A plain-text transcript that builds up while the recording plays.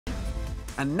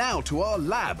And now to our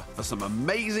lab for some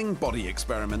amazing body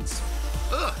experiments.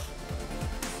 Ugh!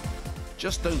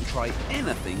 Just don't try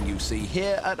anything you see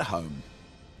here at home.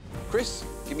 Chris,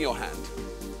 give me your hand.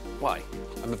 Why?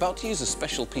 I'm about to use a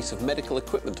special piece of medical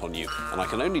equipment on you, and I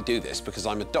can only do this because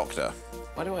I'm a doctor.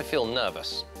 Why do I feel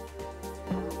nervous?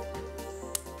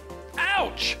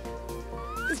 Ouch!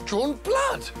 You've drawn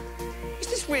blood! Is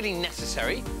this really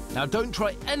necessary? Now don't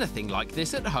try anything like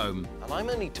this at home. And I'm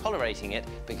only tolerating it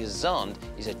because Xand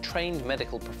is a trained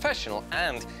medical professional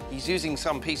and he's using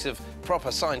some piece of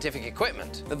proper scientific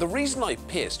equipment. Now, the reason I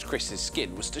pierced Chris's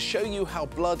skin was to show you how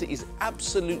blood is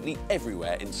absolutely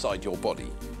everywhere inside your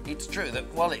body. It's true that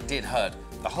while it did hurt,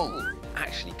 the hole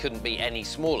actually couldn't be any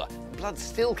smaller. Blood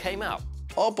still came out.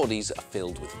 Our bodies are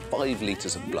filled with 5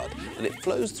 litres of blood, and it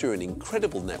flows through an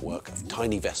incredible network of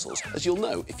tiny vessels. As you'll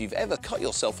know, if you've ever cut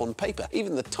yourself on paper,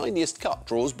 even the tiniest cut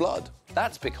draws blood.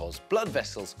 That's because blood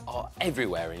vessels are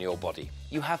everywhere in your body.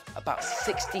 You have about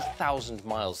 60,000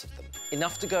 miles of them,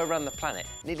 enough to go around the planet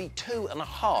nearly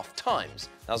 2.5 times.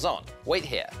 Now, Xand, wait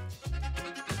here.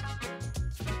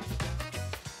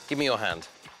 Give me your hand.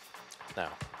 Now,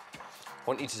 I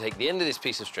want you to take the end of this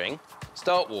piece of string,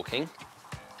 start walking,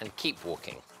 and keep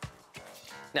walking.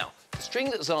 Now, the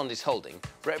string that Xand is holding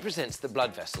represents the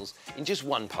blood vessels in just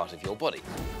one part of your body.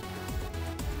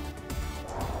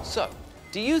 So,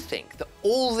 do you think that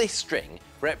all this string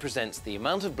represents the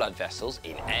amount of blood vessels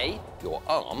in A, your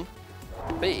arm,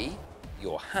 B,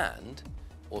 your hand,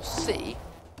 or C,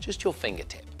 just your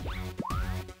fingertip?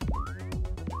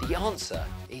 The answer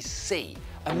is C.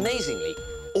 Amazingly,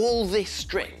 all this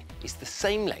string is the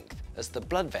same length as the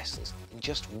blood vessels in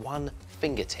just one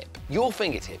fingertip. Your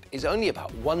fingertip is only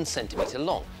about 1 centimetre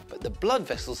long, but the blood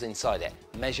vessels inside it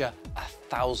measure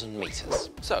 1,000 metres.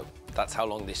 So that's how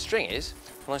long this string is,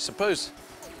 and I suppose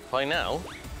by now,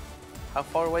 how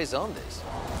far away Xand is.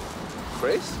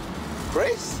 Chris?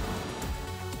 Chris?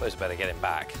 Suppose I better get him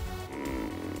back.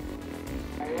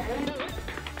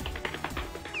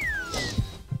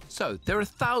 So, there are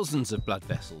thousands of blood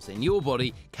vessels in your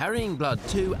body carrying blood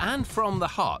to and from the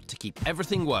heart to keep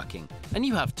everything working. And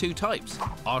you have 2 types,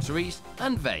 arteries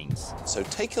and veins. So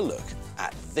take a look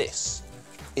at this.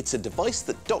 It's a device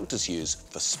that doctors use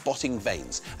for spotting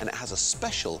veins, and it has a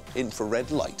special infrared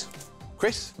light.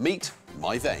 Chris, meet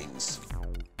my veins.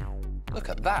 Look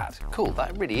at that. Cool,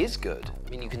 that really is good. I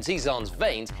mean, you can see Xand's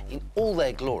veins in all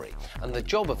their glory. And the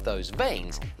job of those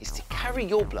veins is to carry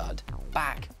your blood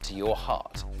back to your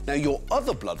heart. Now, your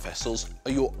other blood vessels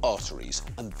are your arteries,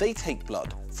 and they take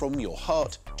blood from your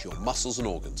heart to your muscles and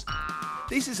organs.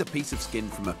 This is a piece of skin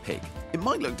from a pig. It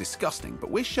might look disgusting, but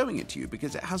we're showing it to you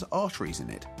because it has arteries in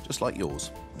it, just like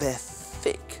yours. They're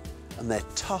thick, and they're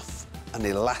tough and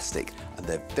elastic, and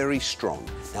they're very strong.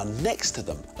 Now, next to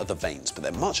them are the veins, but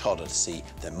they're much harder to see,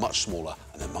 they're much smaller,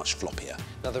 and they're much floppier.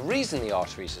 Now, the reason the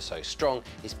arteries are so strong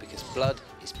is because blood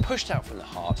is pushed out from the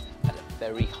heart at a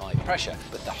very high pressure.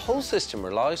 But the whole system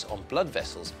relies on blood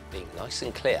vessels being nice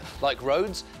and clear. Like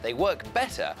roads, they work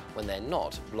better when they're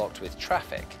not blocked with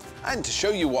traffic. And to show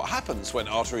you what happens when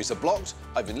arteries are blocked,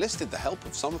 I've enlisted the help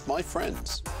of some of my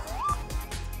friends.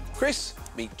 Chris,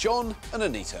 meet John and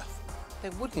Anita.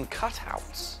 They're wooden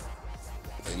cutouts.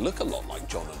 They look a lot like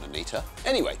John and Anita.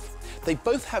 Anyway, they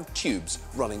both have tubes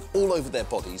running all over their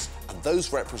bodies, and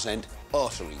those represent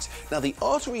arteries. Now, the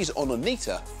arteries on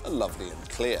Anita are lovely and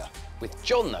clear. With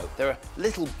John, though, there are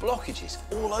little blockages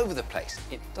all over the place.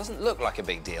 It doesn't look like a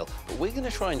big deal, but we're going to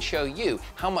try and show you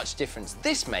how much difference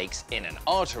this makes in an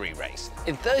artery race.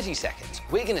 In 30 seconds,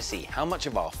 we're going to see how much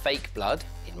of our fake blood,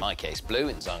 in my case blue,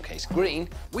 in Xand's case green,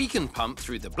 We can pump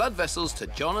through the blood vessels to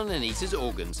John and Anita's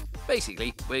organs.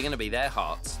 Basically, we're going to be their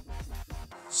hearts.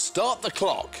 Start the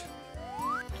clock.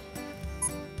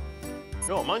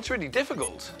 Oh, mine's really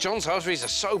difficult. John's arteries are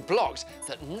so blocked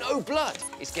that no blood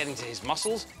is getting to his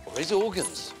muscles or his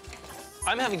organs.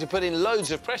 I'm having to put in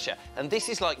loads of pressure, and this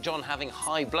is like John having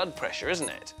high blood pressure, isn't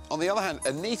it? On the other hand,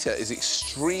 Anita is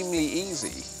extremely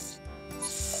easy.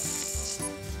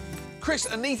 Chris,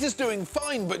 Anita's doing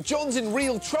fine, but John's in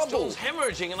real trouble. John's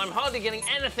hemorrhaging, and I'm hardly getting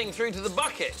anything through to the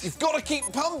bucket. You've got to keep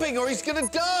pumping or he's going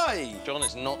to die. John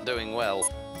is not doing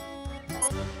well.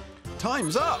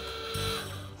 Time's up.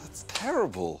 That's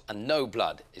terrible. And no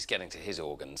blood is getting to his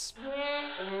organs.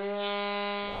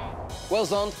 Well,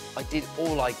 Xand, I did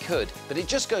all I could, but it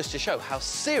just goes to show how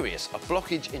serious a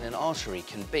blockage in an artery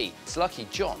can be. It's lucky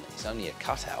John is only a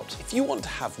cutout. If you want to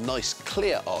have nice,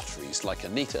 clear arteries like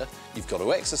Anita, you've got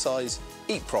to exercise,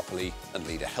 eat properly, and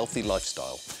lead a healthy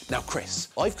lifestyle. Now, Chris,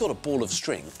 I've got a ball of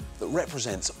string that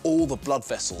represents all the blood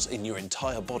vessels in your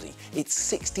entire body. It's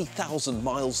 60,000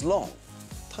 miles long.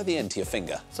 Tie the end to your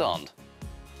finger. Xand,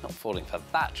 Not falling for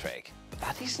that trick, but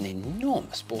that is an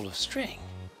enormous ball of string.